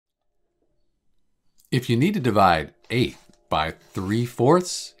If you need to divide 8 by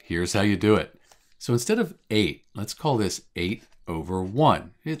 3/4, here's how you do it. So instead of 8, let's call this 8 over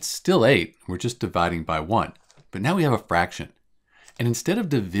 1. It's still 8, we're just dividing by 1. But now we have a fraction. And instead of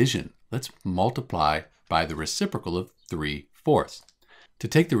division, let's multiply by the reciprocal of 3/4. To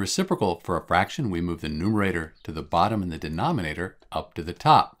take the reciprocal for a fraction, we move the numerator to the bottom and the denominator up to the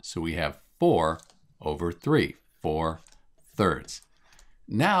top. So we have 4 over 3, 4/3.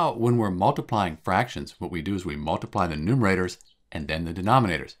 Now, when we're multiplying fractions, what we do is we multiply the numerators and then the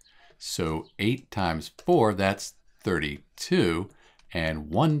denominators. So 8 times 4, that's 32. And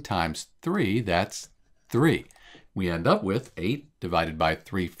 1 times 3, that's 3. We end up with 8 divided by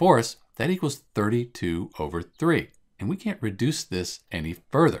 3/4. That equals 32 over 3. And we can't reduce this any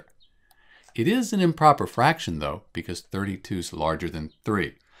further. It is an improper fraction, though, because 32 is larger than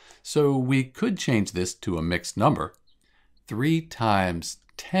 3. So we could change this to a mixed number. 3 times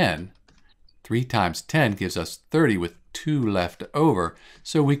 10 gives us 30 with 2 left over.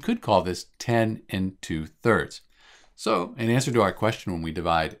 So we could call this 10 2/3. So in answer to our question, when we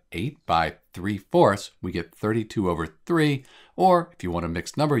divide 8 by 3/4, we get 32 over 3. Or if you want a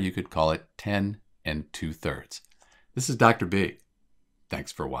mixed number, you could call it 10 2/3. This is Dr. B.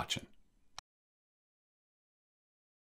 Thanks for watching.